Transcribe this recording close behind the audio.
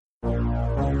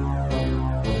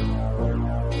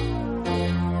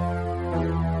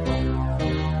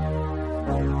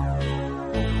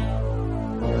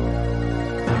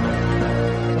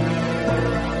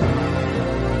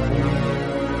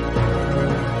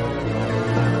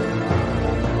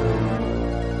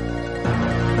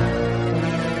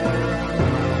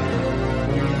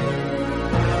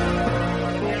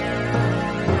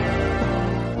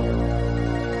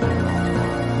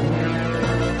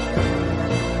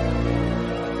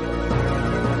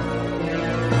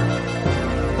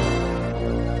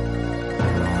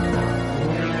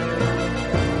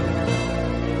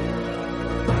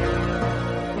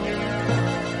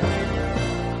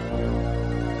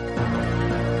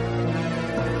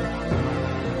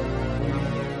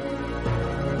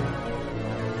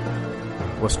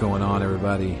What's going on,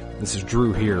 everybody? This is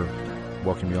Drew here.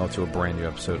 Welcome you all to a brand new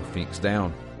episode of Phoenix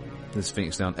Down. This is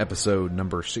Phoenix Down episode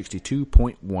number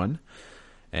 62.1,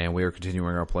 and we are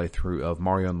continuing our playthrough of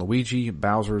Mario & Luigi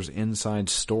Bowser's Inside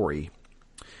Story.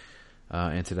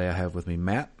 And today I have with me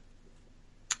Matt.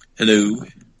 Hello.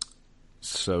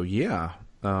 So yeah,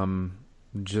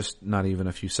 just not even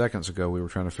a few seconds ago we were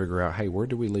trying to figure out, hey, where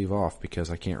did we leave off? Because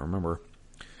I can't remember.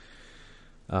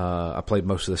 I played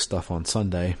most of this stuff on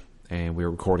Sunday, and we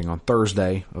were recording on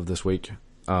Thursday of this week.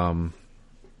 So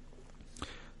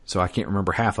I can't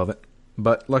remember half of it.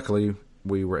 But luckily,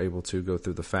 we were able to go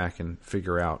through the FAQ and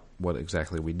figure out what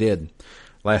exactly we did.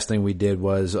 Last thing we did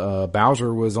was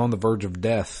Bowser was on the verge of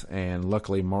death, and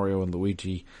luckily Mario and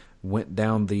Luigi went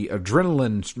down the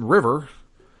Adrenaline River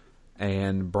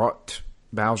and brought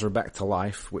Bowser back to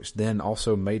life, which then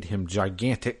also made him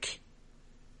gigantic,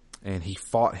 and he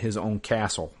fought his own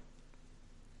castle.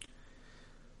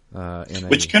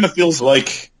 Which kind of feels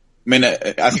like, I mean,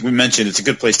 I think we mentioned it's a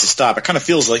good place to stop. It kind of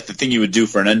feels like the thing you would do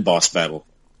for an end boss battle.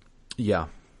 Yeah.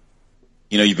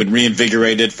 You know, you've been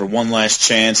reinvigorated for one last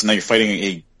chance, and now you're fighting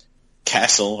a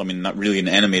castle. I mean, not really an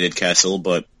animated castle,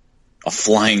 but a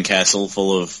flying castle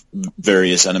full of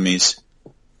various enemies.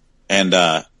 And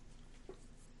the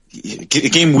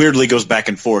game weirdly goes back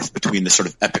and forth between this sort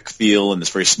of epic feel and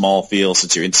this very small feel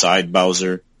since you're inside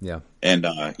Bowser. Yeah. And,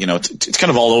 you know, it's kind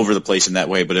of all over the place in that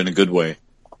way, but in a good way.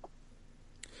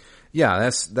 Yeah,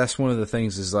 that's one of the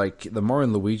things is like the Mario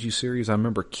and Luigi series. I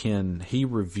remember Ken, he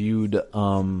reviewed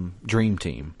Dream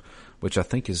Team, which I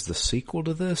think is the sequel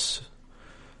to this,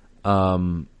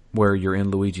 where you're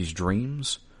in Luigi's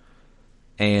dreams.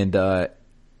 And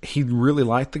he really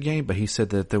liked the game, but he said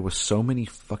that there was so many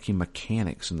fucking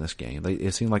mechanics in this game.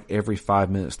 It seemed like every 5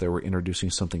 minutes they were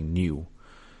introducing something new.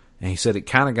 And he said it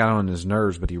kind of got on his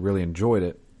nerves, but he really enjoyed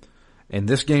it. And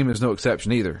this game is no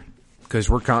exception either, because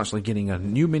we're constantly getting a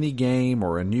new mini game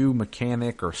or a new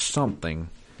mechanic or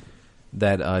something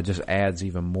that just adds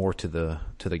even more to the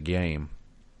game.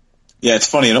 Yeah, it's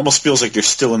funny. It almost feels like you're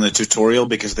still in the tutorial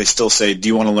because they still say, "Do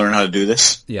you want to learn how to do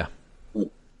this?" Yeah.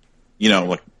 You know,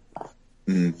 like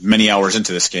many hours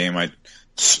into this game,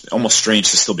 it's almost strange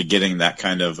to still be getting that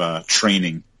kind of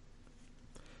training.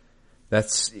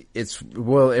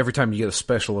 Well, every time you get a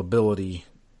special ability,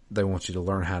 they want you to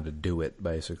learn how to do it,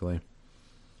 basically.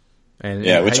 And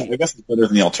yeah, which I guess is better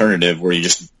than the alternative, where you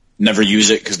just never use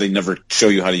it because they never show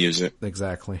you how to use it.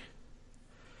 Exactly.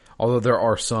 Although there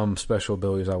are some special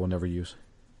abilities I will never use.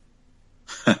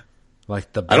 Like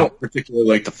I don't particularly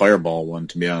like the fireball one,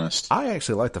 to be honest. I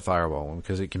actually like the fireball one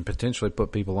because it can potentially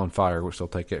put people on fire, which they'll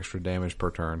take extra damage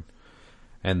per turn.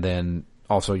 And then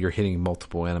also you're hitting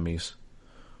multiple enemies.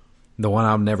 The one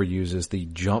I'll never use is the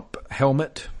jump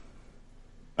helmet.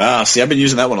 See, I've been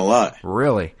using that one a lot.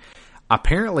 Really?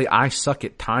 Apparently I suck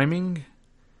at timing,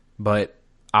 but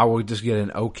I will just get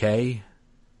an okay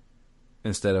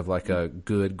instead of like a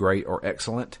good, great, or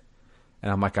excellent.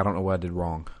 And I'm like, I don't know what I did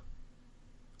wrong.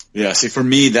 Yeah, see, for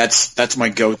me, that's my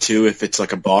go-to if it's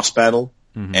like a boss battle.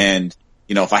 Mm-hmm. And,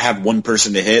 you know, if I have one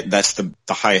person to hit, that's the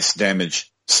highest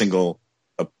damage single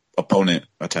opponent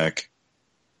attack.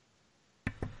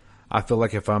 I feel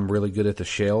like if I'm really good at the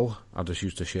shell, I'll just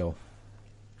use the shell.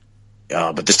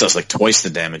 Yeah, but this does like twice the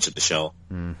damage of the shell.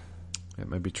 It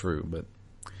may be true, but...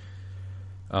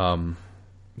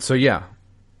 So, yeah.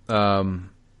 After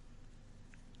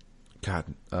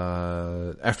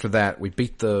that, we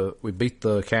beat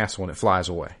the castle and it flies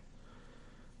away.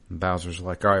 And Bowser's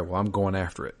like, all right, well, I'm going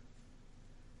after it.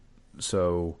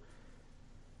 So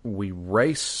we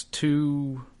race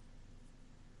to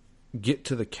get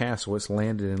to the castle. It's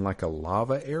landed in like a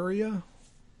lava area.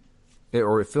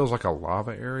 It feels like a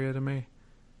lava area to me.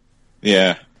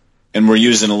 Yeah. And we're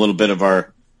using a little bit of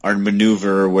our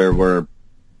maneuver where we're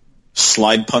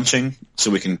slide punching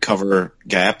so we can cover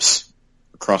gaps.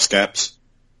 Cross gaps.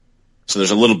 So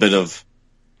there's a little bit of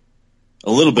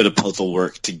puzzle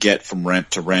work to get from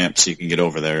ramp to ramp so you can get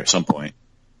over there at some point.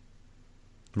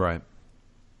 Right.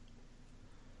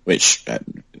 Which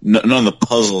none of the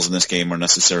puzzles in this game are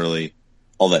necessarily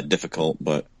all that difficult,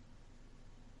 but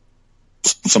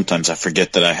sometimes I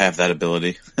forget that I have that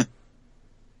ability.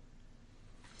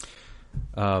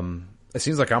 It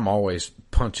seems like I'm always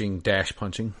dash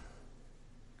punching.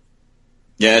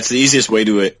 Yeah, it's the easiest way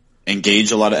to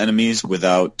engage a lot of enemies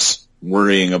without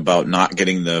worrying about not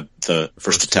getting the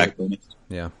first attack bonus.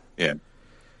 Yeah. Yeah.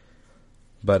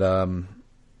 But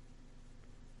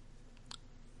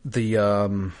maybe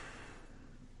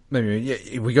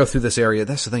we go through this area.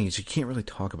 That's the thing, is you can't really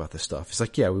talk about this stuff. It's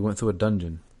like, yeah, we went through a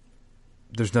dungeon.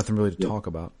 There's nothing really to talk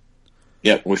about.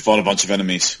 Yeah, we fought a bunch of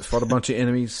enemies.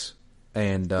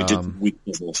 And We did weak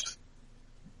levels.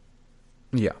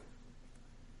 yeah,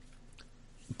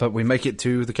 but we make it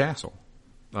to the castle.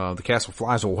 The castle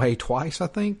flies away twice, I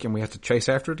think, and we have to chase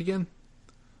after it again.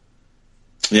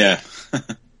 Yeah.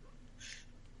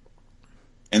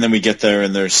 And then we get there,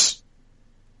 and there's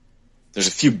a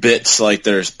few bits, like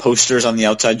there's posters on the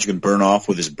outside you can burn off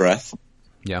with his breath.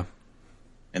 Yeah.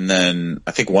 And then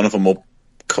I think one of them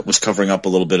was covering up a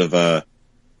little bit of a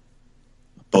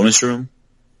bonus room.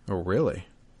 Oh, really?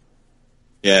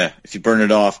 Yeah, if you burn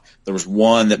it off, there was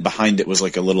one that behind it was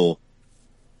like a little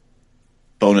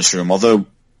bonus room. Although,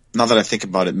 now that I think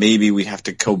about it, maybe we have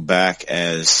to go back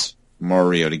as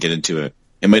Mario to get into it.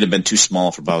 It might have been too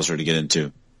small for Bowser to get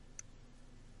into.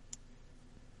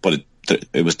 But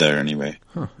it was there anyway.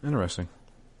 Huh, interesting.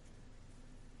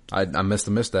 I missed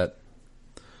that.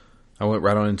 I went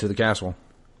right on into the castle.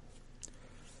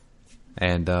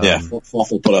 And yeah,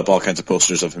 Fawful put up all kinds of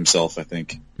posters of himself, I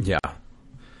think. Yeah.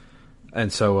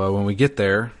 And so when we get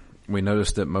there, we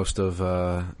notice that most of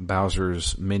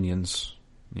Bowser's minions,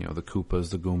 the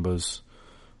Koopas, the Goombas,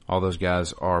 all those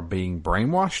guys are being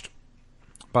brainwashed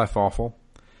by Fawful.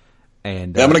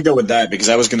 And I'm going to go with that because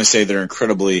I was going to say they're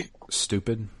incredibly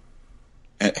stupid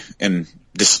and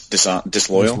disloyal.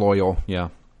 Disloyal, yeah.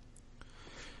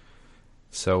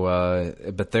 So,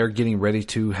 but they're getting ready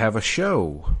to have a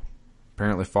show.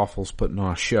 Apparently, Fawful's putting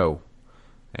on a show,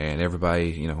 and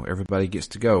everybody gets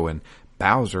to go. And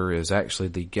Bowser is actually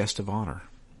the guest of honor.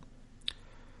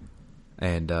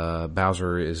 And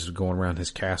Bowser is going around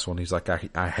his castle, and he's like,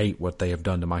 "I hate what they have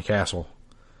done to my castle."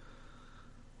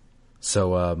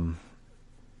 So,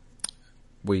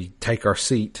 we take our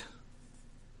seat.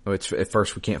 At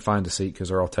first, we can't find a seat because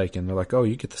they're all taken. They're like, "Oh,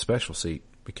 you get the special seat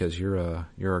because you're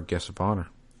a guest of honor."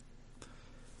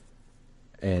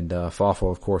 And Fawful,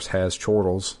 of course, has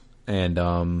chortles,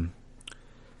 and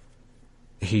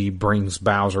he brings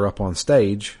Bowser up on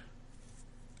stage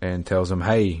and tells him,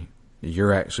 "Hey,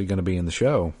 you're actually going to be in the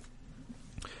show.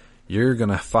 You're going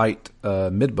to fight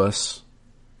Midbus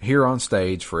here on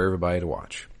stage for everybody to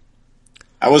watch."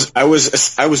 I was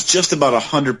just about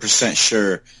 100%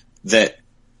 sure that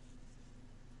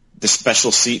the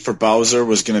special seat for Bowser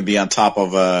was going to be on top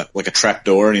of a trap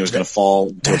door, and he was going to fall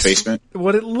into a basement.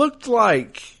 What it looked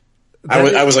like.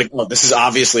 I was like, "Oh, this is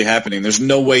obviously happening. There's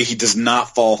no way he does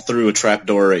not fall through a trap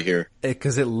door right here."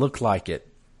 Because it looked like it.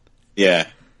 Yeah.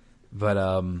 But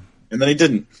and then he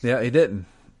didn't. Yeah, he didn't.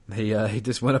 He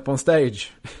just went up on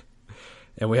stage,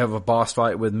 and we have a boss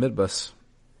fight with Midbus.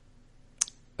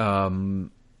 The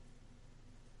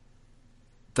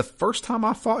first time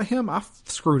I fought him, I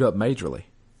screwed up majorly.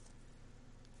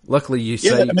 Luckily,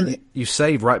 you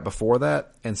saved right before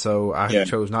that, and so I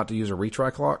chose not to use a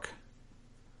retry clock.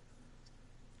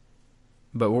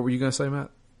 But what were you going to say,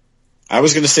 Matt? I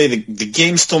was going to say the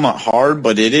game's still not hard,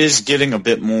 but it is getting a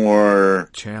bit more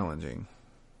challenging.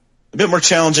 A bit more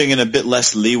challenging and a bit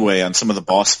less leeway on some of the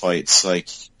boss fights. Like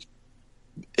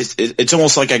it's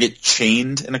almost like I get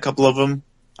chained in a couple of them.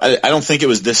 I don't think it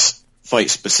was this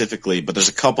fight specifically, but there's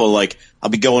a couple like I'll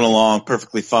be going along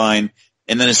perfectly fine,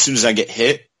 and then as soon as I get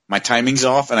hit, my timing's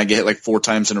off, and I get hit like 4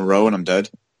 times in a row, and I'm dead.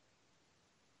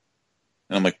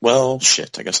 And I'm like, well,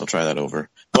 shit, I guess I'll try that over.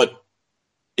 But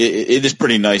it is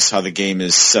pretty nice how the game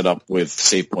is set up with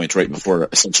save points right before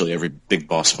essentially every big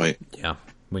boss fight. Yeah.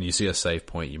 When you see a save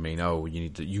point, you mean, oh,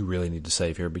 you really need to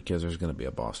save here because there's going to be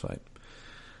a boss fight.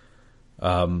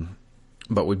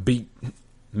 But we beat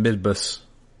Midbus,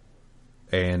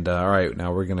 and all right,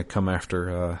 now we're going to come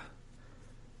after.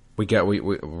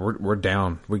 We're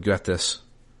down. We got this.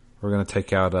 We're going to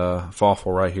take out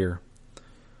Fawful right here.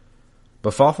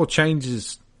 But Fawful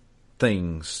changes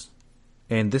things,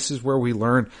 and this is where we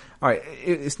learn. All right,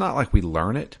 it's not like we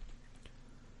learn it.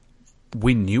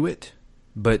 We knew it,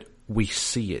 but we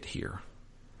see it here.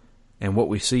 And what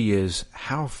we see is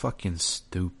how fucking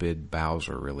stupid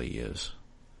Bowser really is.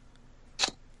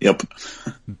 Yep.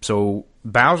 So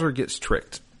Bowser gets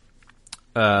tricked.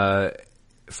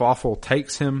 Fawful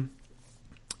takes him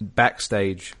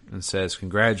backstage and says,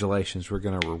 "Congratulations, we're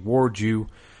going to reward you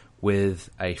with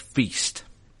a feast."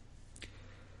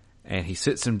 And he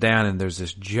sits him down, and there's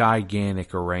this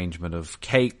gigantic arrangement of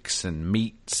cakes and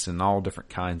meats and all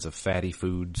different kinds of fatty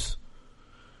foods.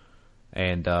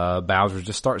 And Bowser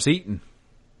just starts eating.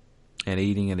 And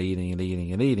eating and eating and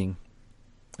eating and eating.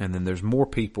 And then there's more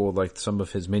people, like some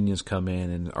of his minions come in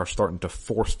and are starting to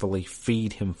forcefully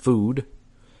feed him food,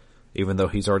 even though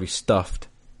he's already stuffed.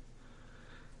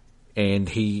 And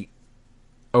he,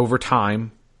 over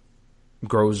time,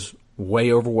 grows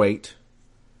way overweight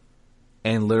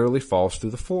and literally falls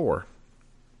through the floor.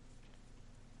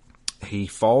 he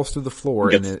falls through the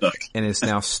floor Gets stuck. and is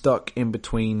now stuck in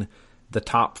between the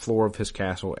top floor of his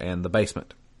castle and the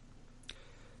basement.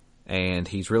 And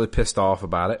he's really pissed off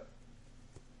about it.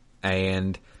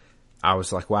 And I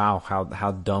was like, wow,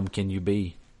 how dumb can you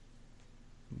be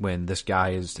when this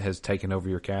guy has taken over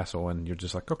your castle and you're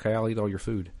just like, okay, I'll eat all your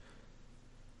food.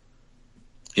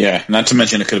 Yeah, not to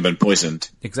mention it could have been poisoned.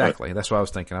 Exactly. But, that's what I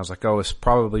was thinking. I was like, oh, it's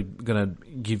probably going to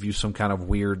give you some kind of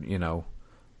weird,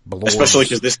 blob. especially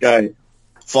because this guy,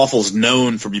 Fawful's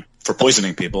known for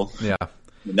poisoning people. Yeah.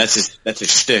 And that's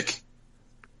his shtick.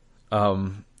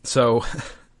 So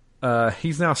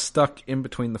he's now stuck in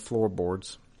between the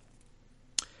floorboards.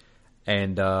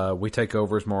 And we take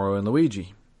over as Mario and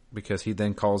Luigi because he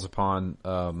then calls upon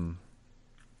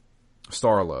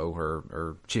Starlo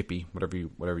or Chippy,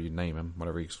 whatever you name him,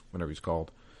 whenever he's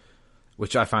called,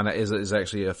 which I find out is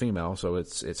actually a female, so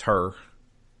it's her.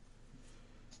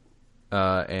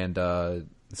 And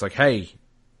it's like, hey,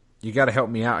 you got to help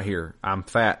me out here. I'm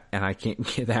fat and I can't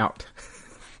get out.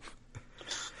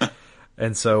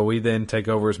 And so we then take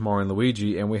over as Mario and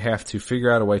Luigi, and we have to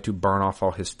figure out a way to burn off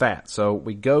all his fat. So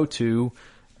we go to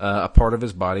a part of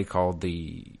his body called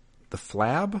the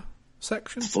flab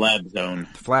section? Flab zone.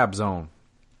 Flab zone.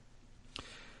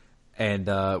 And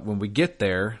when we get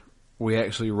there, we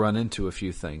actually run into a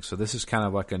few things. So this is kind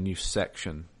of like a new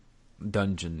section,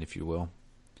 dungeon, if you will.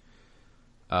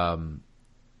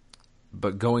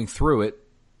 But going through it,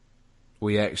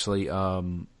 we actually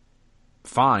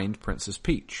find Princess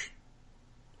Peach.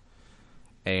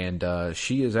 And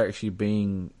she is actually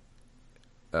being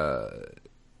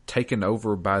taken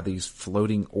over by these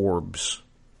floating orbs.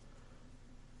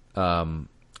 In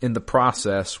the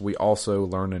process, we also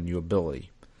learn a new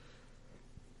ability.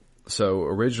 So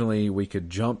originally, we could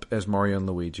jump as Mario and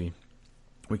Luigi.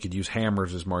 We could use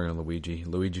hammers as Mario and Luigi.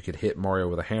 Luigi could hit Mario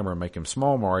with a hammer and make him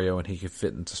small Mario, and he could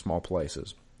fit into small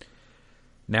places.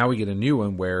 Now we get a new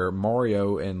one where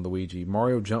Mario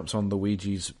jumps on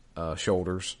Luigi's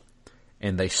shoulders,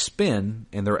 and they spin,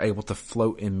 and they're able to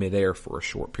float in midair for a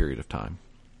short period of time.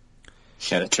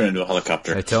 Yeah, they turn into a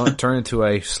helicopter. They turn into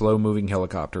a slow-moving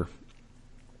helicopter,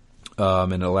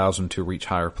 and it allows them to reach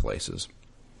higher places.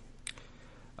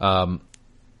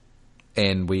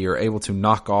 And we are able to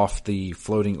knock off the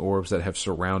floating orbs that have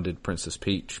surrounded Princess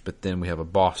Peach, but then we have a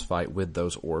boss fight with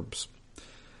those orbs.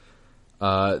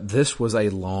 This was a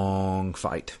long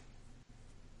fight.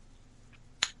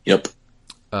 Yep.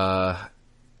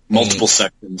 Multiple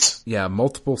sections. Yeah,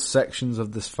 multiple sections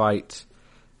of this fight.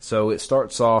 So it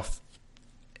starts off,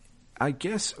 I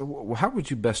guess, how would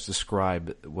you best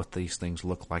describe what these things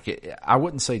look like? I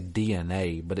wouldn't say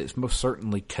DNA, but it's most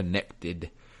certainly connected.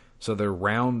 So they're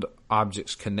round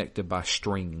objects connected by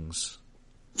strings.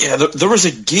 Yeah, there was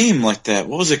a game like that.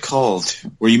 What was it called?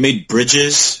 Where you made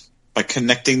bridges by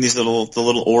connecting these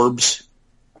little orbs?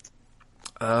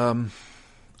 I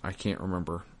can't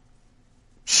remember.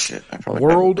 Shit, I probably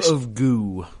World of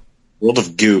Goo. World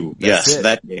of Goo. Yes, it.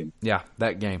 that game. Yeah,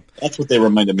 that game. That's what they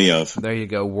reminded me of. There you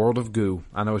go, World of Goo.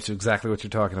 I know it's exactly what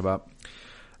you're talking about.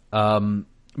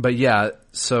 But yeah,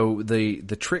 so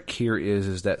the trick here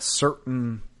is that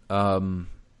certain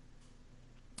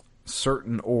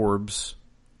orbs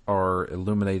are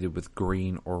illuminated with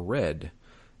green or red.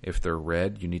 If they're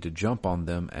red, you need to jump on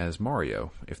them as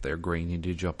Mario. If they're green, you need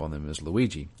to jump on them as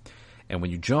Luigi. And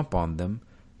when you jump on them,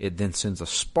 it then sends a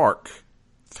spark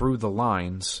through the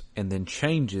lines and then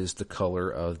changes the color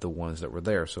of the ones that were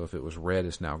there. So if it was red,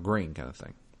 it's now green kind of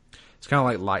thing. It's kind of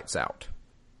like Lights Out.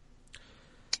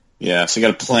 Yeah, so you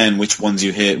got to plan which ones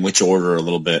you hit in which order a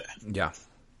little bit. Yeah.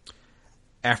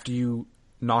 After you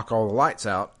knock all the lights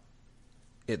out,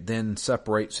 it then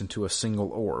separates into a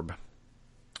single orb.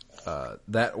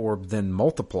 That orb then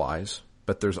multiplies,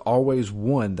 but there's always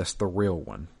one that's the real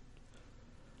one.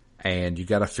 And you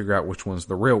got to figure out which one's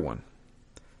the real one.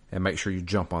 And make sure you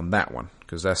jump on that one,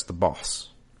 because that's the boss.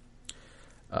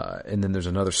 And then there's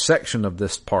another section of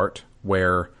this part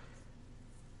where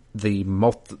the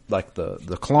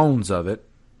clones of it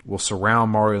will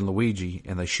surround Mario and Luigi,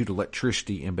 and they shoot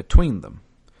electricity in between them.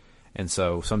 And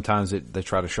so sometimes they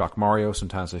try to shock Mario,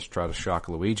 sometimes they try to shock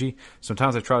Luigi,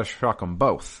 sometimes they try to shock them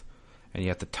both. And you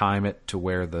have to time it to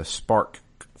where the spark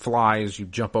flies, you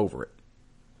jump over it.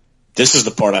 This is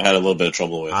the part I had a little bit of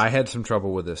trouble with. I had some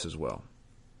trouble with this as well.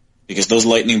 Because those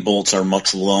lightning bolts are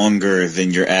much longer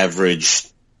than your average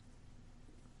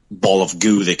ball of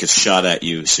goo that gets shot at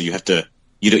you. So you have to,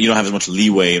 you don't have as much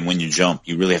leeway in when you jump.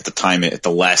 You really have to time it at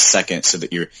the last second so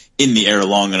that you're in the air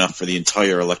long enough for the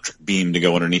entire electric beam to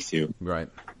go underneath you. Right.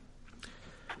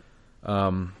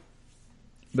 But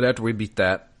after we beat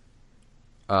that,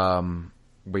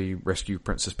 we rescue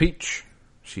Princess Peach,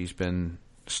 She's been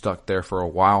stuck there for a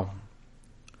while.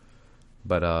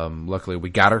 But luckily we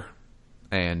got her,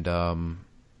 and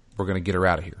we're going to get her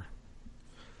out of here.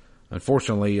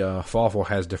 Unfortunately, Fawful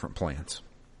has different plans.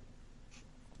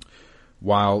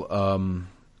 While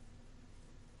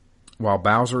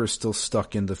Bowser is still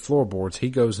stuck in the floorboards, he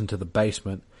goes into the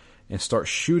basement and starts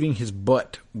shooting his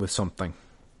butt with something.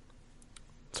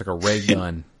 It's like a ray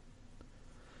gun.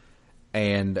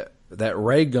 And that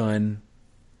ray gun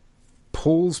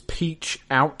pulls Peach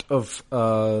out of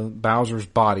Bowser's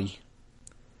body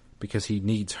because he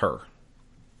needs her.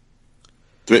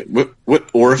 Wait, what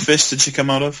orifice did she come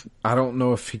out of? I don't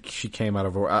know if she came out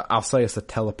of... I'll say it's a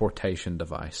teleportation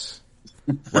device.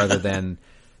 Rather than...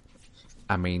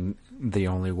 I mean, the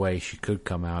only way she could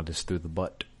come out is through the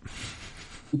butt.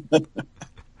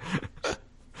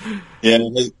 Yeah,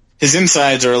 his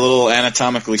insides are a little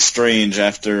anatomically strange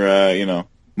after,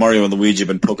 Mario and Luigi have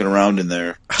been poking around in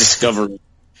there, discovering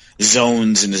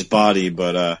zones in his body,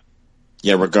 but,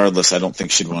 regardless, I don't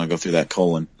think she'd want to go through that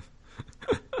colon.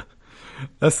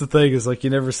 That's the thing, is like you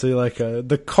never see like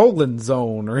the colon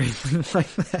zone or anything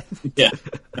like that. Yeah.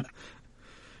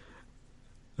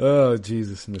 Oh,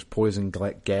 Jesus, and there's poison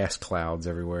gas clouds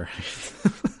everywhere.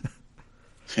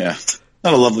 Yeah,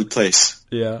 not a lovely place.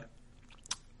 Yeah.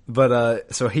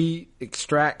 But, so he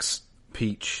extracts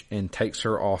Peach and takes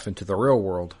her off into the real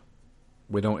world.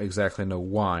 We don't exactly know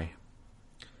why,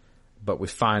 but we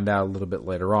find out a little bit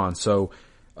later on. So,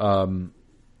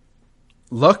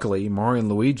 luckily, Mario and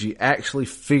Luigi actually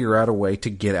figure out a way to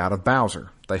get out of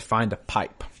Bowser. They find a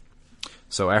pipe.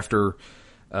 So after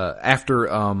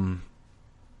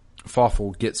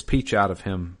Fawful gets Peach out of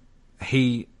him,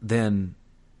 he then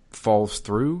falls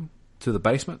through to the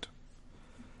basement.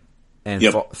 And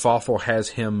yep. Fawful has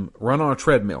him run on a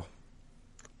treadmill.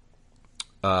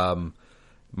 Mario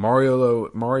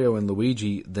and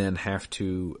Luigi then have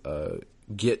to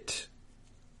get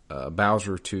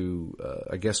Bowser to,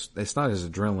 I guess it's not his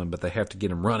adrenaline, but they have to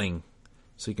get him running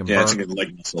so he can burn. To get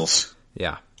leg muscles.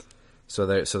 Yeah. So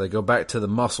they go back to the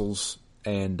muscles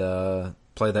and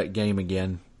play that game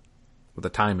again with a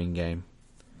timing game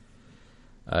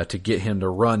to get him to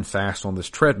run fast on this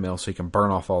treadmill so he can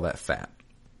burn off all that fat.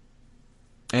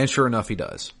 And sure enough, he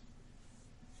does.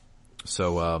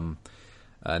 So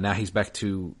now he's back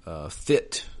to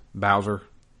fit Bowser.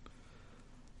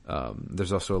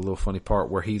 There's also a little funny part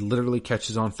where he literally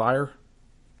catches on fire.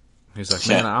 He's like,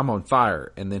 man, I'm on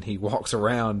fire. And then he walks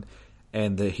around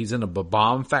and he's in a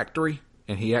bomb factory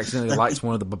and he accidentally lights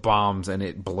one of the bombs and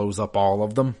it blows up all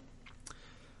of them.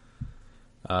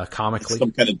 Comically.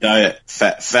 Some kind of diet.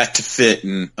 Fat to fit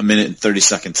in a minute and 30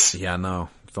 seconds. Yeah, I know.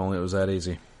 If only it was that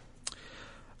easy.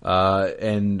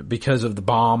 And because of the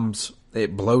bombs,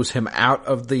 it blows him out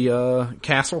of the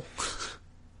castle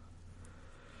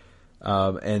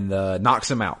and knocks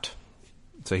him out.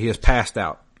 So he has passed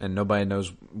out, and nobody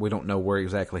knows. We don't know where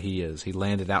exactly he is. He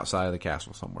landed outside of the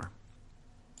castle somewhere.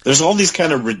 There's all these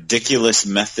kind of ridiculous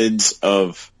methods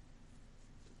of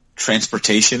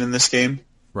transportation in this game.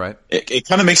 Right. It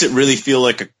kind of makes it really feel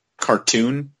like a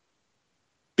cartoon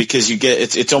because you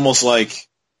get it's almost like,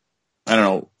 I don't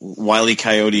know, Wile E.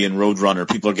 Coyote and Roadrunner.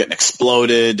 People are getting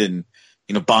exploded and,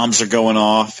 bombs are going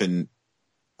off. And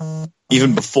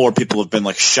even before, people have been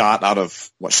like shot out of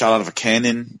a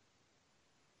cannon.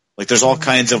 Like there's all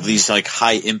kinds of these like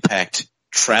high impact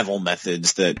travel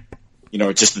methods that,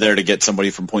 are just there to get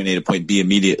somebody from point A to point B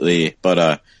immediately.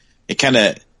 But, it kind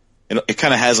of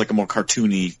has like a more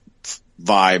cartoony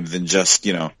vibe than just,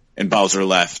 and Bowser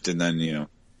left and then,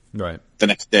 right. The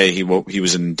next day he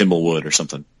was in Dimblewood or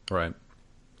something. Right.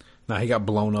 Now he got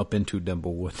blown up into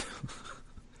Dimblewood.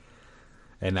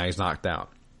 And now he's knocked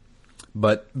out.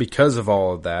 But because of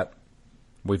all of that,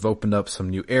 we've opened up some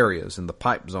new areas in the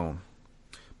pipe zone.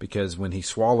 Because when he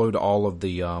swallowed all of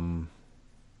the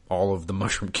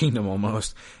Mushroom Kingdom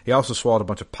almost, he also swallowed a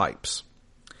bunch of pipes.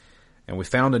 And we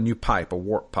found a new pipe, a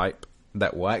warp pipe,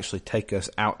 that will actually take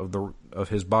us out of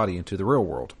his body into the real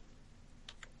world.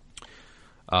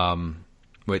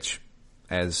 Which,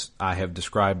 as I have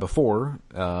described before,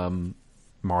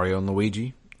 Mario and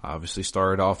Luigi obviously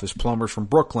started off as plumbers from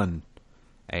Brooklyn,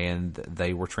 and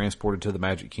they were transported to the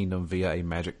Magic Kingdom via a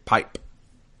magic pipe.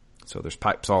 So there's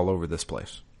pipes all over this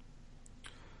place.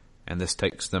 And this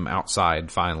takes them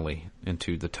outside, finally,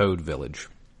 into the Toad Village.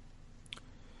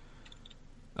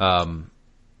 So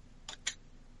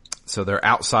they're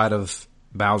outside of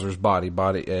Bowser's body,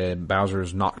 and Bowser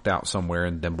is knocked out somewhere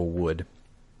in Dimblewood.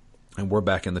 And we're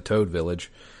back in the Toad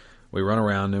Village. We run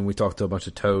around and we talk to a bunch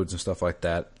of toads and stuff like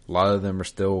that. A lot of them are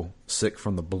still sick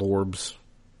from the blorbs.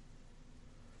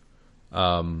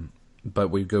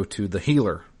 But we go to the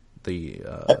healer, the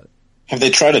Have they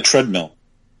tried a treadmill?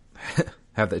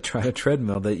 have they tried a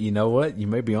treadmill? That you know what, you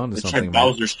may be onto They something. tried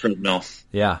Bowser's treadmill.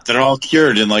 Yeah, They're all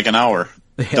cured in like an hour.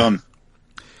 Yeah. Done.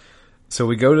 So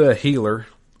we go to a healer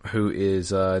who is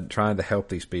trying to help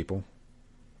these people,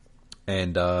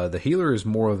 and the healer is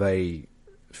more of a,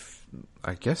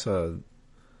 I guess a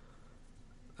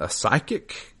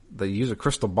psychic. They use a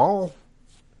crystal ball.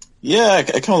 Yeah,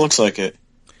 it kind of looks like it.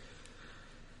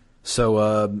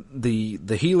 So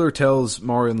the healer tells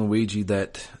Mario and Luigi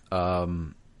that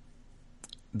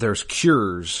there's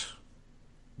cures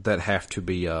that have to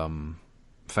be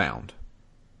found.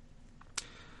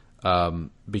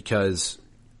 Because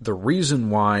the reason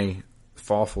why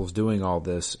Fawful's doing all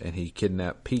this and he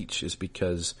kidnapped Peach is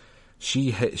because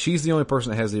she's the only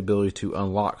person that has the ability to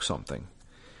unlock something.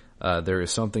 There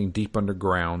is something deep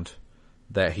underground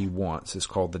that he wants. It's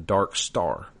called the Dark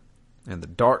Star. And the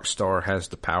Dark Star has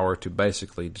the power to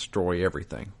basically destroy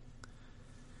everything.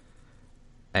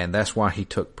 And that's why he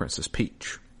took Princess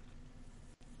Peach.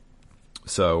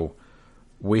 So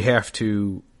we have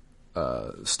to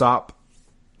stop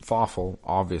Fawful,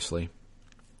 obviously,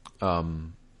 but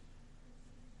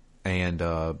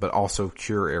also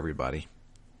cure everybody.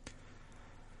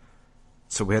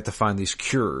 So we have to find these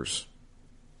cures.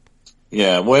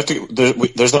 Yeah, we have to.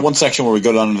 There's that one section where we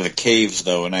go down into the caves,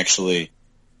 though, and actually,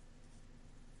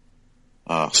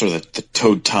 sort of the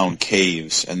Toad Town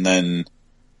caves, and then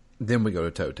we go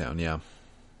to Toad Town. Yeah.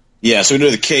 Yeah, so we go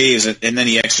to the caves, and then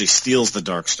he actually steals the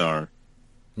Dark Star.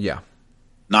 Yeah.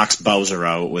 Knocks Bowser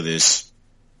out with his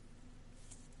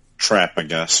trap, I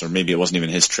guess, or maybe it wasn't even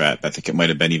his trap. I think it might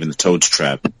have been even the Toad's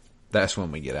trap. That's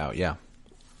when we get out, yeah.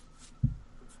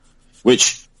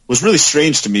 Which was really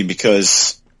strange to me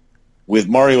because with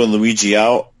Mario and Luigi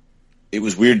out, it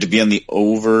was weird to be on the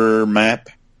over map,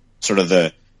 sort of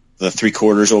the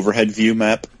 3/4 overhead view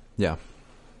map. Yeah.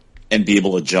 And be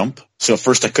able to jump. So at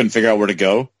first I couldn't figure out where to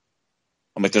go.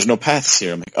 I'm like, there's no paths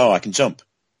here. I'm like, oh, I can jump.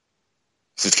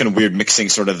 So it's kind of weird mixing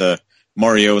sort of the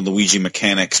Mario and Luigi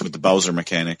mechanics with the Bowser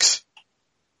mechanics.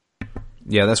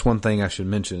 Yeah, that's one thing I should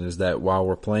mention is that while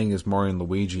we're playing as Mario and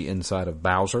Luigi inside of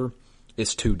Bowser,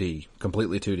 it's 2D,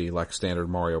 completely 2D, like standard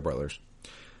Mario Brothers.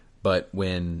 But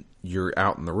when you're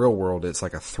out in the real world, it's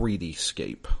like a 3D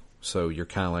scape. So you're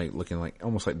kind of like looking like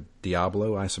almost like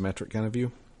Diablo isometric kind of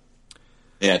view.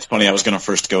 Yeah, it's funny. I was going to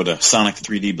first go to Sonic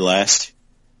 3D Blast.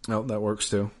 Oh, that works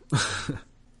too.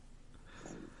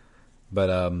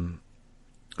 But,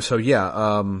 so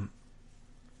yeah,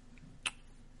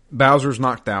 Bowser's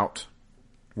knocked out.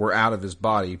 We're out of his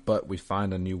body, but we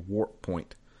find a new warp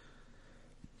point.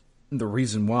 The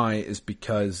reason why is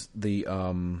because the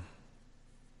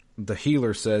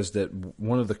healer says that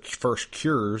one of the first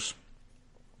cures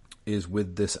is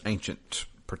with this ancient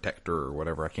protector or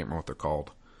whatever. I can't remember what they're called.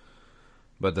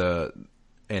 But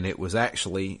and it was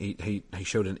actually he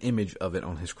showed an image of it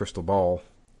on his crystal ball,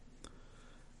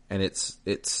 and it's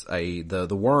the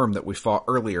worm that we fought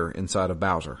earlier inside of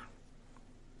Bowser.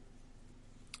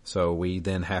 So we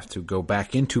then have to go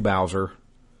back into Bowser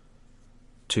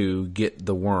to get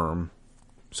the worm,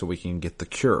 so we can get the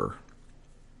cure.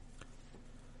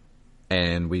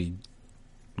 And we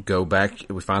go back.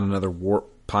 We find another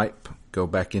warp pipe. Go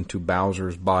back into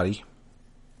Bowser's body.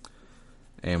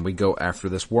 And we go after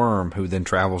this worm, who then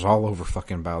travels all over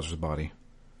fucking Bowser's body.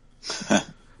 But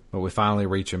we finally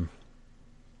reach him.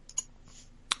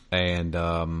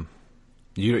 And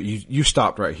you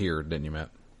stopped right here, didn't you,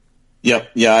 Matt? Yep.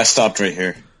 Yeah, I stopped right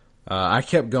here. I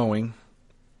kept going,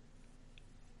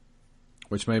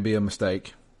 which may be a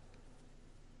mistake.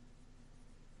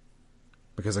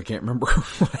 Because I can't remember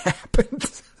what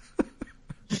happened.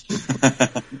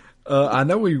 I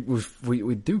know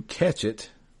we do catch it.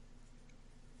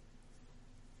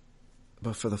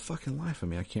 But for the fucking life of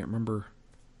me, I can't remember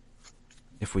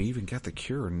if we even got the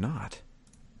cure or not.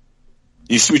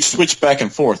 You switch back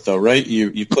and forth, though, right?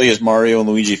 You play as Mario and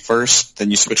Luigi first, then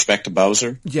you switch back to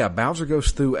Bowser? Yeah, Bowser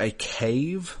goes through a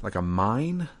cave, like a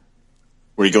mine.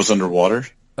 Where he goes underwater?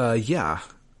 Yeah.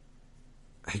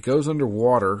 He goes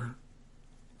underwater.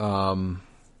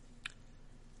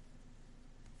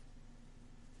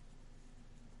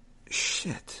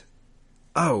 Shit.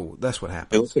 Oh, that's what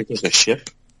happens. It looks like there's a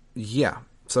ship. Yeah.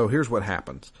 So here's what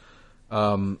happens.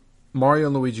 Mario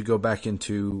and Luigi go back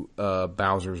into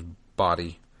Bowser's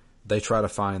body. They try to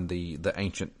find the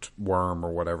ancient worm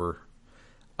or whatever.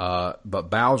 But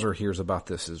Bowser hears about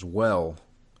this as well.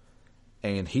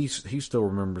 And he still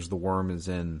remembers the worm is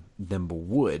in Dimble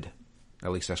Wood.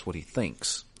 At least that's what he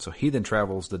thinks. So he then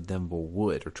travels to Dimble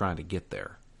Wood, or trying to get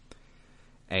there.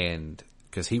 And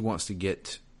because he wants to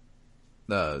get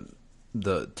to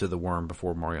the worm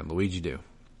before Mario and Luigi do.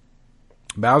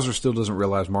 Bowser still doesn't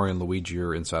realize Mario and Luigi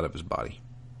are inside of his body.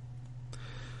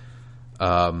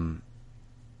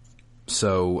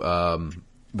 So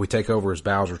we take over as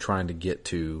Bowser trying to get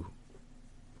to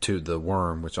the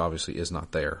worm, which obviously is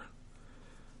not there.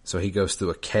 So he goes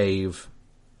through a cave.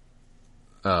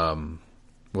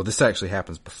 Well, this actually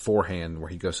happens beforehand, where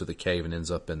he goes through the cave and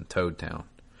ends up in Toad Town.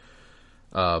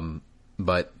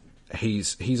 But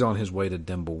he's on his way to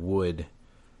Dimblewood.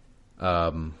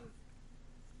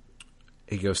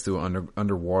 He goes through an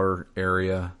underwater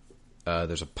area.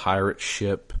 There's a pirate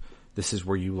ship. This is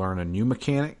where you learn a new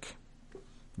mechanic,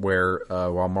 where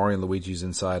while Mario and Luigi's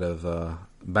inside of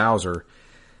Bowser,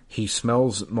 he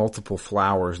smells multiple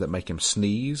flowers that make him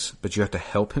sneeze, but you have to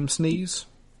help him sneeze.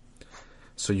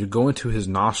 So you go into his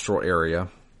nostril area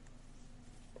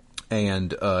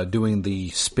and doing the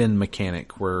spin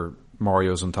mechanic where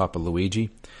Mario's on top of Luigi.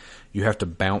 You have to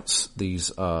bounce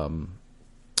these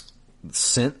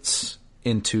scents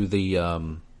into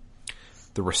the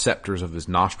receptors of his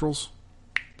nostrils.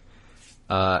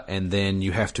 And then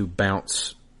you have to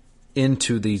bounce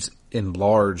into these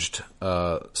enlarged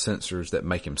sensors that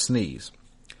make him sneeze.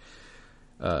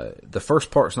 The first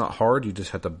part's not hard. You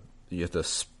just have to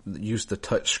use the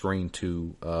touch screen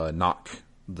to knock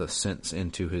the scents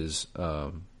into his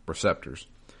receptors.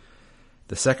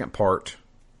 The second part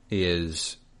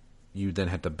is you then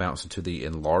have to bounce into the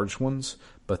enlarged ones,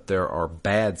 but there are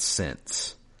bad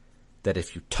scents that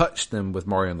if you touch them with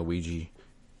Mario and Luigi,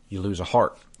 you lose a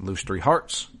heart. Lose 3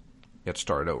 hearts, you have to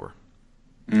start it over.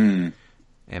 And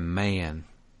man,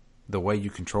 the way you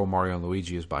control Mario and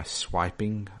Luigi is by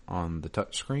swiping on the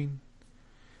touch screen.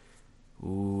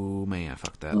 Ooh, man,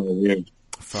 fuck that. Oh, weird.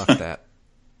 Fuck that.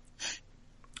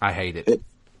 I hate it.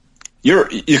 Your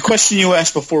question you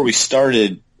asked before we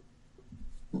started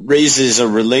raises a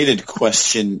related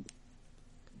question.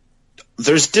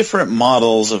 There's different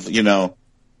models of,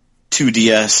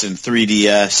 2DS and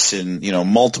 3DS and,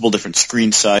 multiple different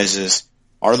screen sizes.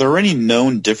 Are there any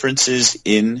known differences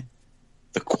in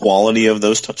the quality of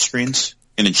those touchscreens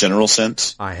in a general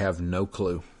sense? I have no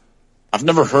clue. I've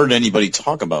never heard anybody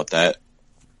talk about that,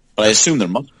 but I assume there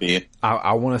must be.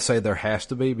 I want to say there has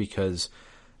to be, because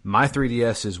my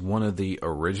 3DS is one of the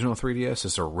original 3DS.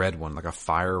 It's a red one, like a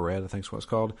fire red, I think is what it's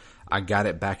called. I got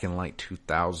it back in like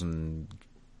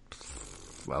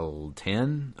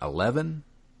 2010, 11.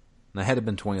 That had to have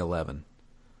been 2011.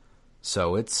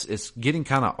 So it's getting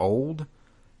kind of old,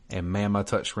 and man, my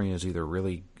touchscreen is either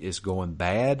really is going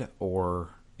bad or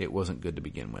it wasn't good to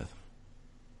begin with.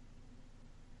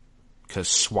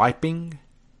 Because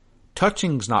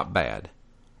touching's not bad,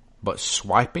 but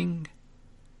swiping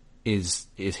is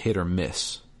hit or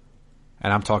miss.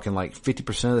 And I'm talking like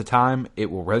 50% of the time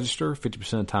it will register,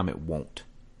 50% of the time it won't.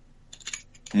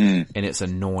 And it's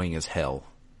annoying as hell.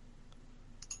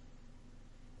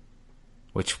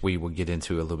 Which we will get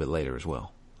into a little bit later as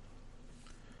well.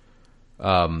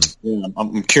 I'm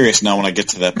curious now when I get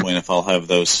to that point if I'll have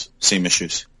those same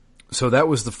issues. So that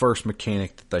was the first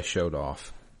mechanic that they showed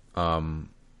off,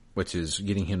 which is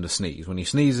getting him to sneeze. When he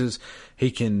sneezes,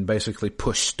 he can basically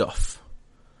push stuff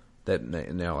that,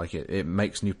 like it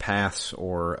makes new paths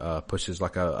or pushes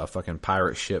like a fucking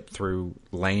pirate ship through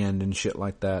land and shit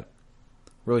like that.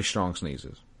 Really strong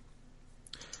sneezes.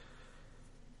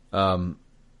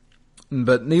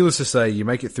 But needless to say, you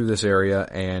make it through this area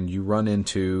and you run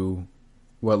into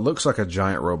what looks like a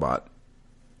giant robot.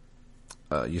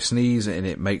 You sneeze and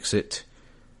it makes it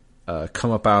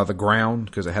come up out of the ground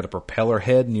because it had a propeller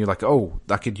head, and you're like, oh,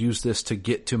 I could use this to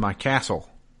get to my castle.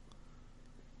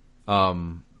 I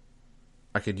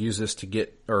could use this to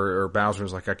get, or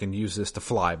Bowser's like, I can use this to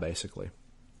fly, basically.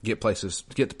 Get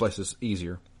to places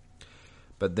easier.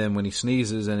 But then when he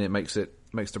sneezes and it makes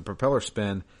the propeller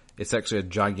spin, it's actually a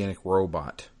gigantic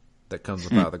robot that comes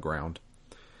up out of the ground.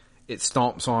 It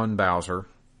stomps on Bowser,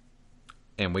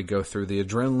 and we go through the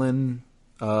adrenaline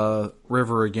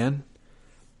river again,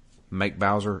 make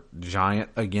Bowser giant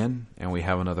again, and we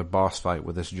have another boss fight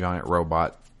with this giant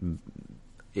robot.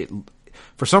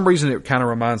 For some reason, it kind of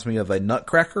reminds me of a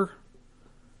Nutcracker.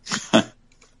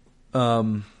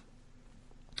 And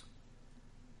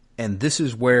this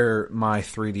is where my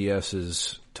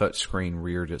 3DS's touchscreen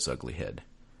reared its ugly head.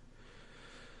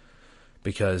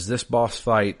 Because this boss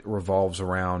fight revolves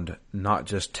around not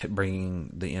just bringing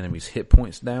the enemy's hit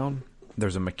points down.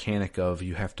 There's a mechanic of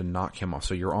you have to knock him off.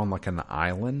 So you're on like an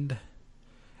island,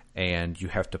 and you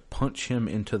have to punch him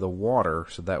into the water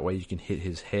so that way you can hit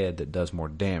his head that does more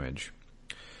damage.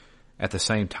 At the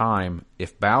same time,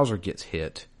 if Bowser gets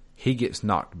hit, he gets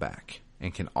knocked back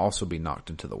and can also be knocked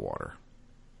into the water.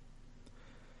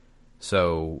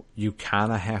 So you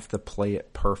kind of have to play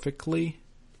it perfectly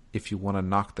if you want to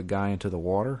knock the guy into the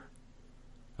water.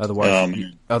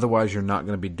 Otherwise you're not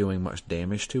going to be doing much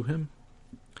damage to him.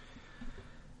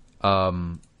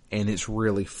 And it's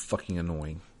really fucking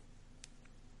annoying.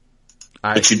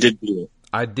 But you did do it.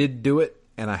 I did do it,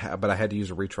 but I had to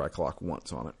use a retry clock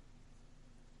once on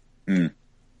it.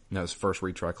 That was the first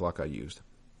retry clock I used.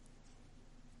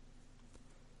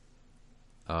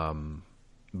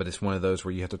 But it's one of those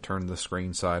where you have to turn the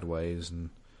screen sideways and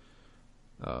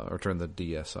or turn the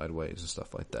DS sideways and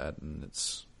stuff like that, and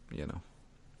it's, you know,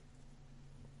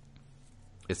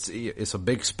 it's a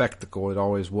big spectacle. It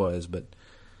always was, but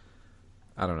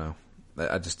I don't know.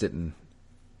 I just didn't.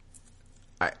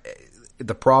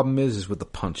 The problem is with the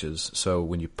punches. So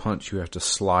when you punch, you have to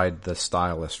slide the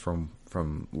stylus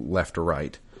from left to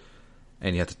right,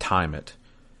 and you have to time it.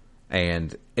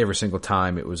 And every single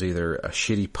time it was either a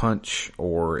shitty punch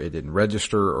or it didn't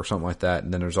register or something like that.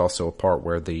 And then there's also a part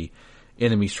where the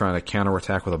enemy's trying to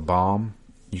counterattack with a bomb.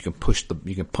 You can punch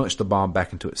the bomb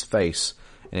back into its face,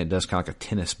 and it does kind of like a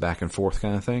tennis back and forth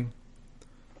kind of thing.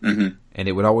 Mm-hmm. And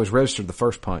it would always register the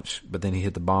first punch, but then he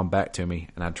hit the bomb back to me,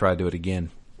 and I'd try to do it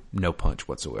again. No punch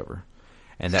whatsoever.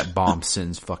 And that bomb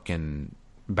sends fucking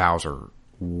Bowser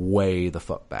way the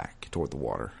fuck back toward the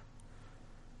water.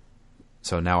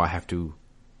 So now I have to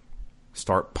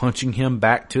start punching him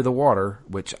back to the water,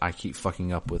 which I keep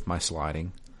fucking up with my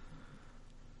sliding.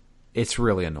 It's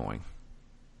really annoying.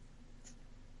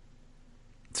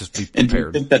 Just be prepared. And do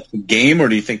you think that's the game, or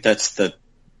do you think that's the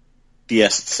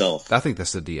DS itself? I think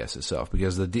that's the DS itself,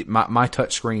 because my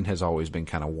touch screen has always been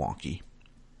kind of wonky.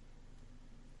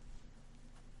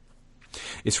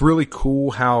 It's really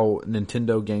cool how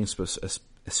Nintendo games,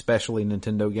 especially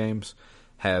Nintendo games,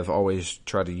 have always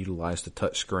tried to utilize the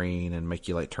touch screen and make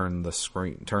you like turn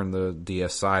the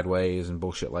DS sideways and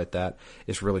bullshit like that.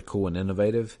 It's really cool and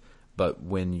innovative, but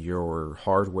when your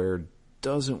hardware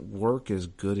doesn't work as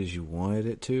good as you wanted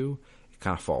it to, it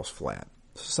kind of falls flat.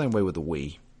 It's the same way with the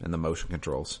Wii and the motion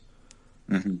controls.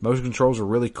 Mm-hmm. Motion controls are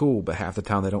really cool, but half the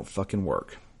time they don't fucking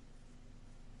work.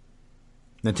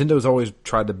 Nintendo's always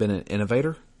tried to be an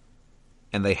innovator,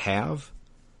 and they have,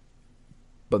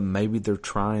 but maybe they're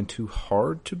trying too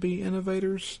hard to be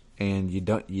innovators, and you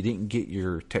didn't get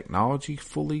your technology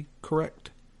fully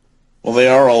correct. Well, they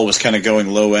are always kind of going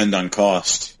low end on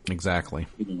cost. Exactly.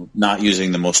 Not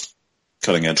using the most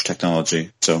cutting edge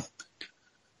technology. So,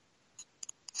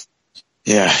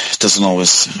 yeah, it doesn't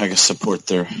always, I guess, support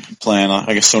their plan.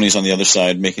 I guess Sony's on the other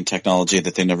side, making technology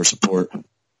that they never support.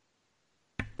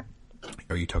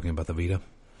 Are you talking about the Vita?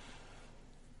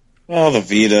 Well, the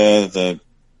Vita, the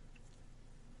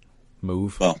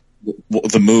Move? Well,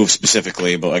 the Move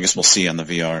specifically, but I guess we'll see on the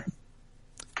VR.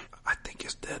 I think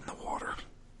it's dead in the water.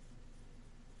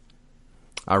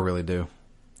 I really do.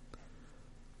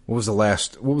 What was the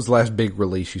last big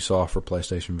release you saw for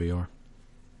PlayStation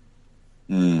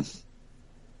VR?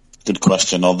 Good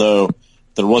question. Although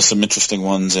there was some interesting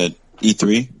ones at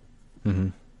E3. Mm-hmm.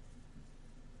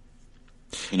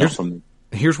 You know,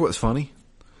 here's what's funny,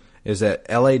 is that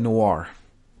L.A. Noire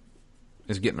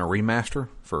is getting a remaster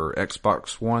for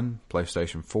Xbox One,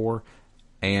 PlayStation 4,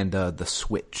 and the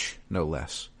Switch, no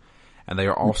less. And they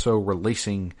are also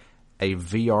releasing a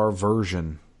VR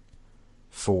version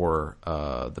for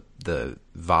the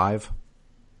Vive.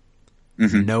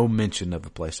 Mm-hmm. No mention of the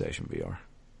PlayStation VR.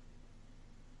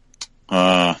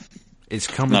 It's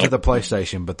coming to the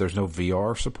PlayStation, but there's no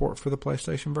VR support for the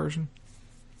PlayStation version.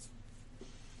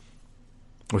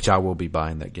 Which I will be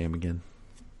buying that game again.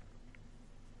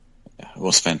 It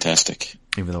was fantastic.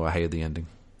 Even though I hated the ending.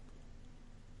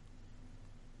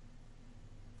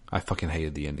 I fucking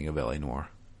hated the ending of L.A. Noire.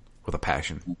 With a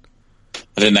passion.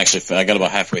 I didn't actually, I got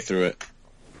about halfway through it.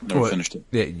 Never finished it.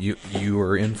 Yeah, you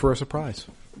were in for a surprise.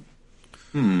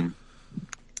 I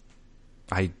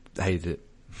hated it.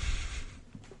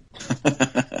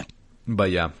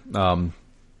 But yeah,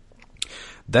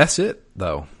 that's it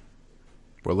though.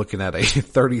 We're looking at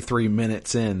 33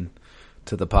 minutes in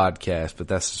to the podcast, but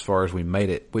that's as far as we made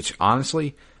it, which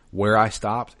honestly, where I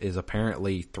stopped is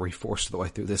apparently 3/4 of the way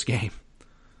through this game.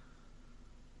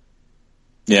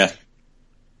 Yeah.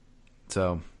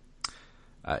 So,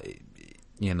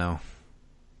 you know,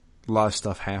 a lot of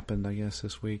stuff happened, I guess,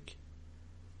 this week.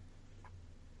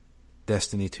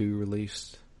 Destiny 2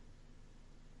 released.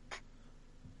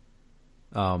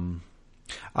 I'll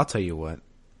tell you what,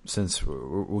 since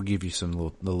we'll give you some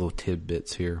little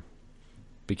tidbits here,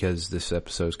 because this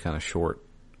episode's kind of short.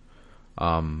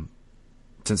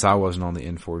 Since I wasn't on the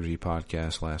N4G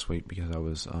podcast last week because I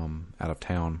was out of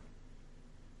town,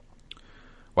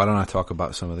 why don't I talk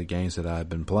about some of the games that I've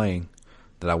been playing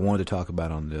that I wanted to talk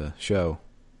about on the show?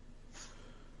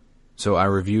 So I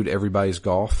reviewed Everybody's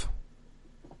Golf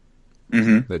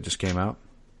that just came out.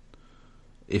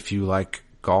 If you like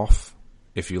golf,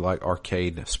 if you like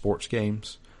arcade sports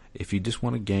games, if you just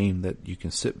want a game that you can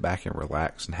sit back and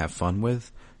relax and have fun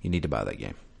with, you need to buy that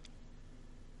game.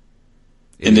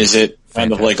 Is it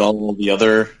kind of like all the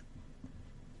other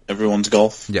Everyone's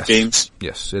Golf games?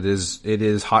 Yes, it is. It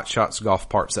is Hot Shots Golf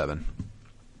Part 7.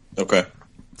 Okay.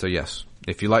 So yes,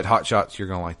 if you like Hot Shots, you're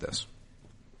going to like this.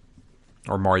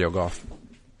 Or Mario Golf.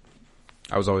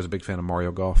 I was always a big fan of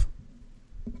Mario Golf.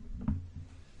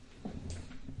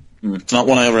 It's not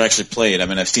one I ever actually played. I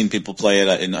mean, I've seen people play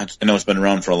it, and I know it's been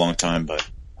around for a long time, but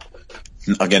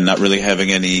again, not really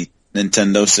having any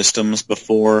Nintendo systems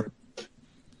before.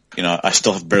 You know, I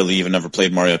still have barely even ever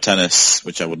played Mario Tennis,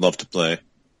 which I would love to play.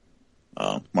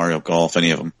 Mario Golf, any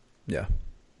of them. Yeah,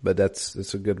 but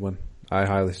it's a good one. I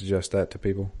highly suggest that to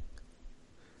people.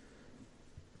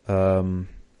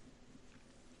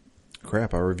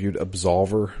 Crap, I reviewed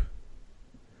Absolver.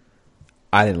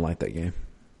 I didn't like that game.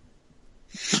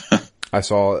 I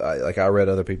read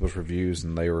other people's reviews,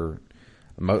 and they were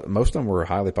most of them were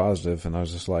highly positive, and I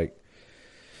was just like,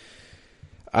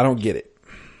 I don't get it.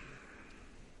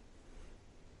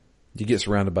 You get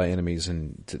surrounded by enemies,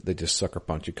 and they just sucker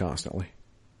punch you constantly.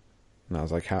 And I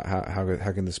was like,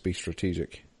 how can this be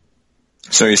strategic?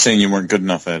 So you're saying you weren't good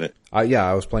enough at it? Yeah,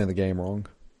 I was playing the game wrong.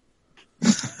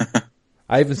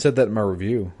 I even said that in my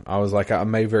review. I was like, I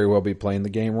may very well be playing the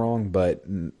game wrong, but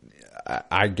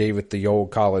I gave it the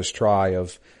old college try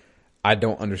of, I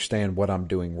don't understand what I'm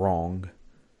doing wrong.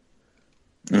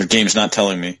 The game's not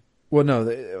telling me. Well, no,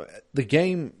 the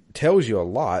game tells you a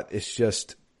lot. It's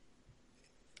just,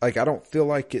 like, I don't feel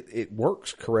like it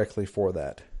works correctly for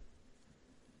that.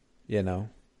 You know?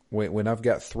 When I've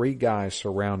got 3 guys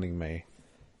surrounding me,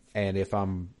 and if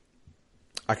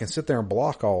I can sit there and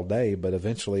block all day, but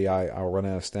eventually I'll run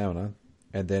out of stamina,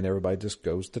 and then everybody just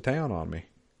goes to town on me.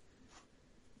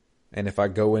 And if I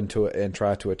go into it and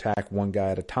try to attack one guy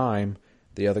at a time,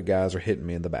 the other guys are hitting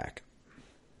me in the back.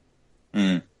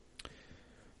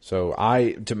 So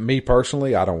to me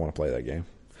personally, I don't want to play that game.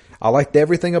 I liked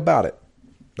everything about it.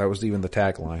 That was even the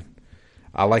tagline.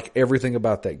 I like everything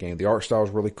about that game. The art style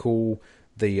is really cool.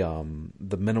 The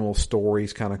minimal story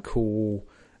is kind of cool.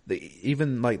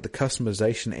 Even like the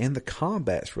customization and the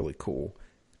combat's really cool.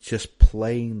 Just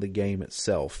playing the game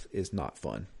itself is not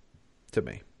fun to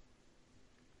me.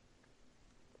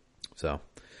 So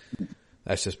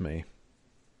that's just me.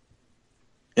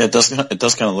 Yeah, it does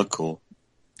kind of look cool.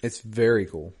 It's very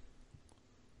cool.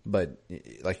 But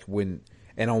like on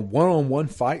one-on-one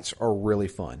fights are really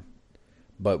fun.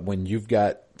 But when you've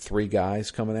got 3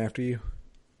 guys coming after you,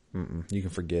 you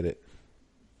can forget it.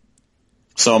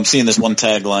 So I'm seeing this one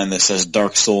tagline that says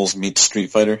Dark Souls meets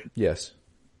Street Fighter. Yes.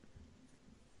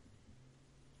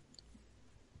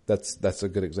 That's a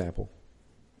good example.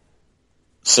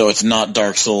 So it's not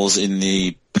Dark Souls in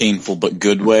the painful but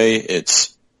good way.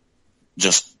 It's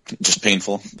just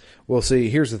painful. Well, see,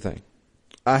 here's the thing.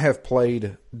 I have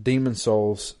played Demon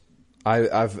Souls.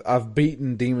 I've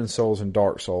beaten Demon Souls and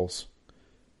Dark Souls.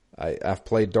 I've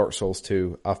played Dark Souls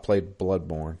 2. I've played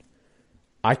Bloodborne.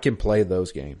 I can play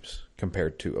those games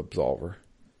compared to Absolver.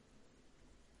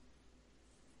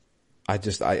 I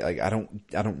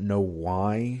don't know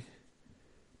why,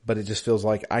 but it just feels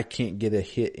like I can't get a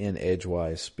hit in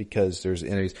edgewise because there's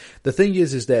enemies. The thing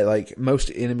is that like most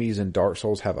enemies in Dark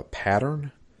Souls have a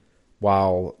pattern,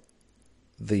 while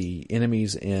the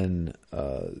enemies in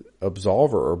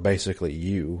Absolver are basically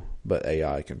you, but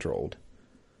AI controlled.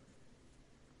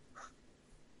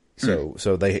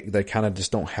 So they kind of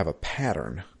just don't have a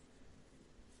pattern.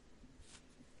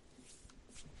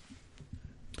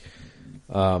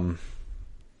 Trying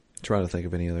to think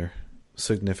of any other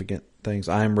significant things.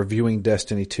 I am reviewing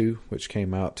Destiny 2, which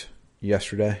came out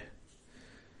yesterday.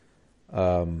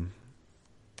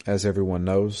 As everyone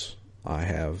knows, I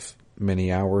have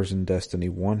many hours in Destiny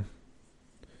 1.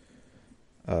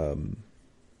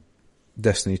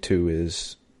 Destiny 2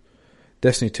 is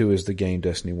the game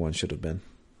Destiny 1 should have been.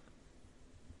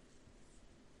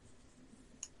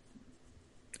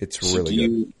 It's really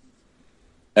good.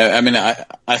 I mean,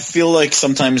 I feel like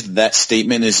sometimes that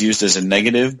statement is used as a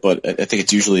negative, but I think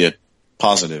it's usually a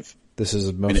positive. This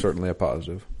is most certainly a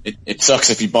positive. It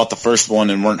sucks if you bought the first one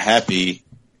and weren't happy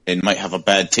and might have a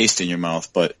bad taste in your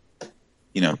mouth, but,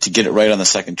 you know, to get it right on the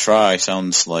second try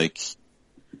sounds like,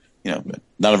 you know,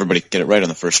 not everybody can get it right on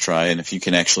the first try, and if you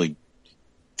can actually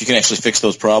fix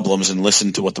those problems and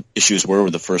listen to what the issues were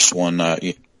with the first one,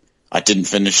 I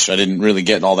didn't really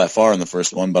get all that far in the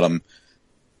first one, but I'm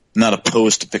not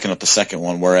opposed to picking up the second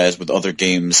one, whereas with other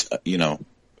games, you know,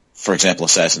 for example,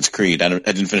 Assassin's Creed. I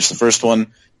didn't finish the first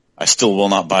one. I still will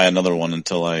not buy another one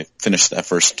until I finish that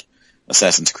first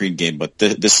Assassin's Creed game. But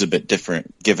this is a bit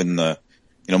different, given the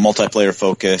multiplayer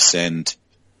focus and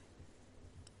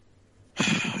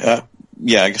I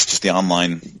guess just the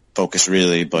online focus,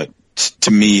 really. But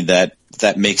to me, that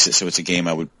makes it so it's a game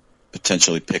I would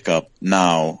potentially pick up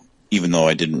now, even though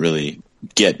I didn't really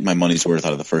get my money's worth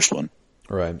out of the first one.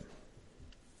 Right.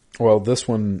 Well, this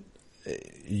one,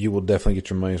 you will definitely get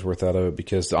your money's worth out of it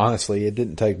because, honestly, it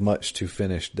didn't take much to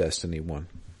finish Destiny 1.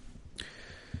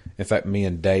 In fact, me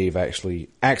and Dave actually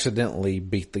accidentally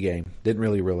beat the game. Didn't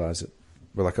really realize it.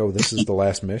 We're like, oh, this is the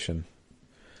last mission.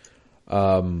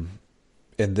 And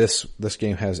this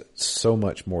game has so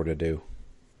much more to do.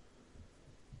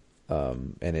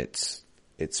 And it's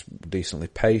decently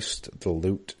paced. The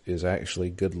loot is actually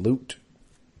good loot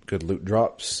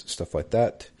drops, stuff like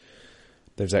that.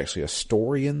 There's actually a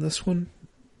story in this one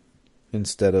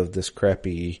instead of this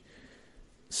crappy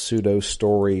pseudo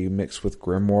story mixed with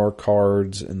grimoire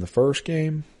cards in the first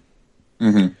game.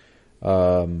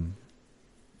 Mm-hmm.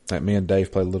 Like me and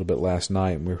Dave played a little bit last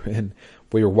night, and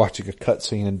we were watching a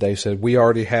cutscene, and Dave said, "We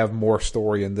already have more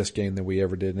story in this game than we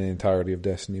ever did in the entirety of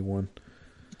Destiny 1."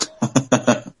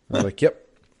 I was like, "Yep."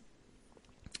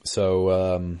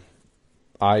 So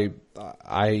I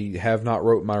have not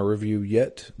wrote my review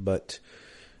yet, but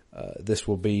this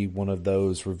will be one of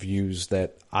those reviews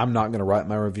that I'm not going to write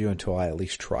my review until I at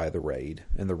least try the raid,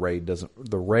 and the raid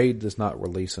does not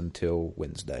release until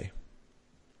Wednesday.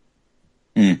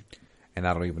 And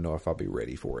I don't even know if I'll be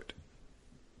ready for it.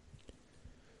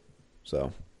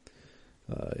 So,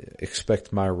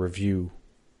 expect my review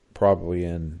probably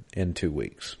in 2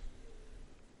 weeks.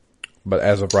 But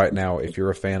as of right now, if you're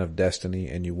a fan of Destiny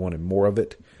and you wanted more of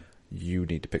it, you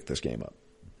need to pick this game up.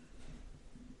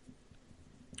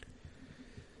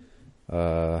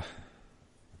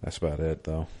 That's about it,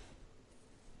 though.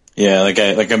 Yeah, like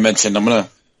I mentioned, I'm gonna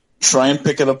try and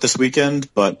pick it up this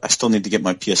weekend, but I still need to get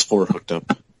my PS4 hooked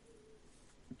up,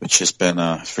 which has been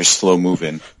very slow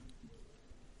moving.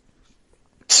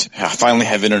 I finally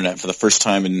have internet for the first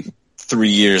time in 3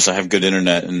 years. I have good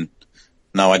internet, and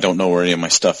now I don't know where any of my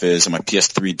stuff is. And my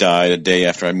PS3 died a day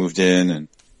after I moved in, and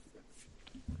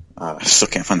I still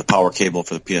can't find the power cable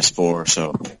for the PS4.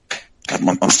 So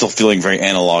I'm still feeling very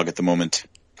analog at the moment.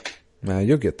 Nah,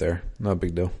 you'll get there. Not a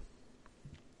big deal.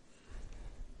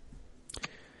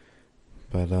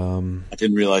 But I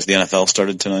didn't realize the NFL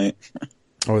started tonight.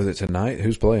 Oh, is it tonight?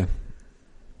 Who's playing?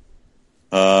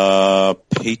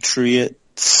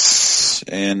 Patriots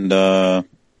and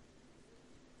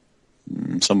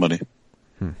somebody.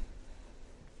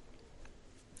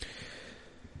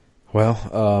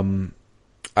 Well,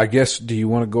 I guess, do you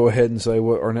want to go ahead and say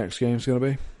what our next game is going to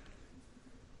be?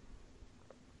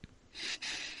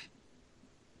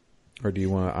 Or do you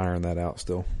want to iron that out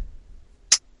still?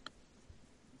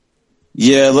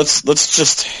 Yeah, let's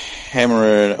just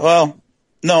hammer it. Well,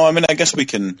 no, I mean, I guess we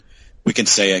can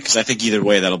say it, because I think either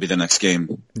way that'll be the next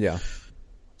game. Yeah.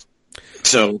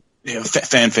 So,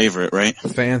 fan favorite, right?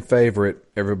 Fan favorite.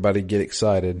 Everybody get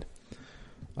excited.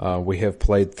 We have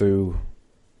played through.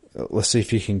 Let's see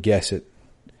if you can guess it.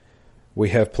 We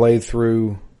have played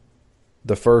through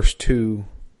the first 2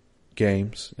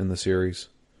 games in the series.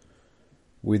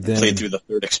 We then played through the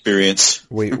third experience.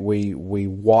 we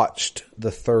watched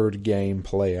the third game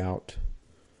play out,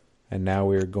 and now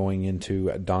we're going into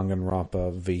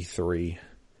Danganronpa V3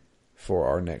 for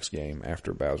our next game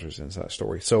after Bowser's Inside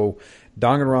Story. So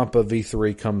Danganronpa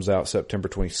V3 comes out September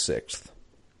 26th,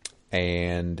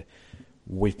 and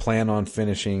we plan on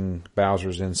finishing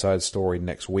Bowser's Inside Story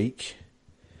next week.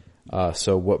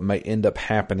 So what may end up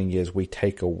happening is we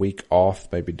take a week off,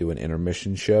 maybe do an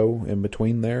intermission show in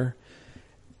between there,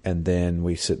 and then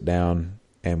we sit down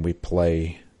and we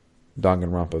play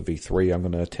Danganronpa V3. I'm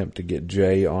going to attempt to get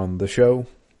Jay on the show,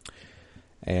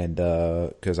 and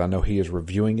because I know he is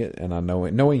reviewing it, and I know,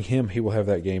 knowing him, he will have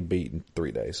that game beat in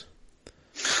 3 days.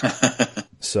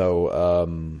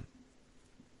 So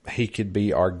he could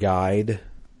be our guide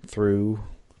through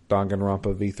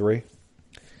Danganronpa V3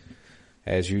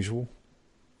 as usual,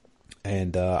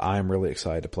 and I'm really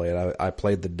excited to play it. I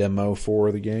played the demo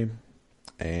for the game,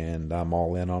 and I'm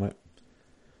all in on it.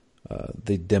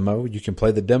 The demo, you can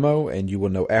play the demo and you will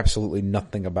know absolutely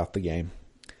nothing about the game,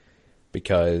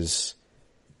 because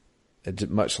it's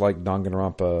much like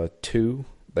Danganronpa 2,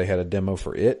 they had a demo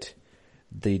for it.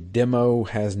 The demo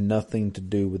has nothing to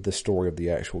do with the story of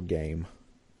the actual game.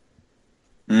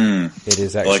 It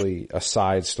is actually a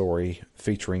side story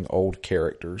featuring old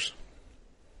characters.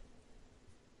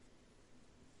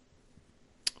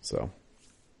 So,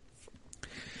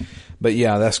 But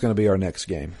yeah, that's going to be our next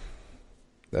game.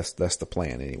 That's the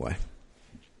plan anyway.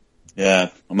 Yeah,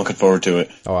 I'm looking forward to it.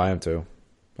 Oh, I am too.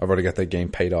 I've already got that game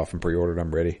paid off and pre-ordered.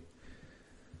 I'm ready.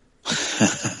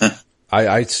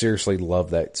 I seriously love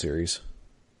that series.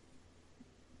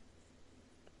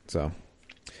 So,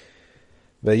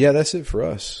 but yeah, that's it for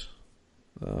us.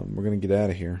 We're going to get out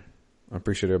of here. I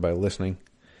appreciate everybody listening.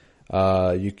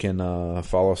 You can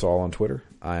follow us all on Twitter.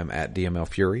 I am at DML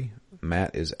Fury.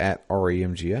 Matt is at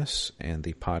REMGS, and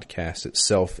the podcast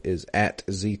itself is at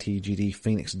ZTGD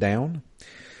Phoenix Down.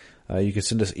 You can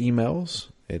send us emails.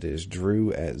 It is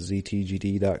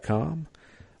drew@ztgd.com.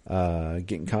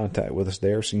 Get in contact with us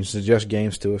there. So you can suggest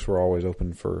games to us. We're always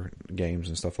open for games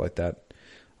and stuff like that.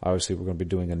 Obviously, we're going to be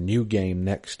doing a new game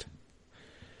next.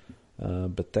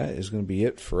 But that is going to be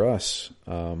it for us.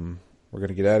 We're going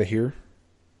to get out of here.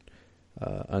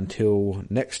 Until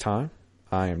next time,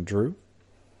 I am Drew.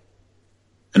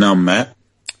 And I'm Matt.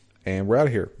 And we're out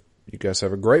of here. You guys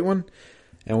have a great one.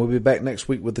 And we'll be back next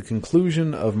week with the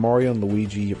conclusion of Mario and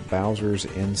Luigi Bowser's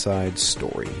Inside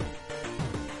Story.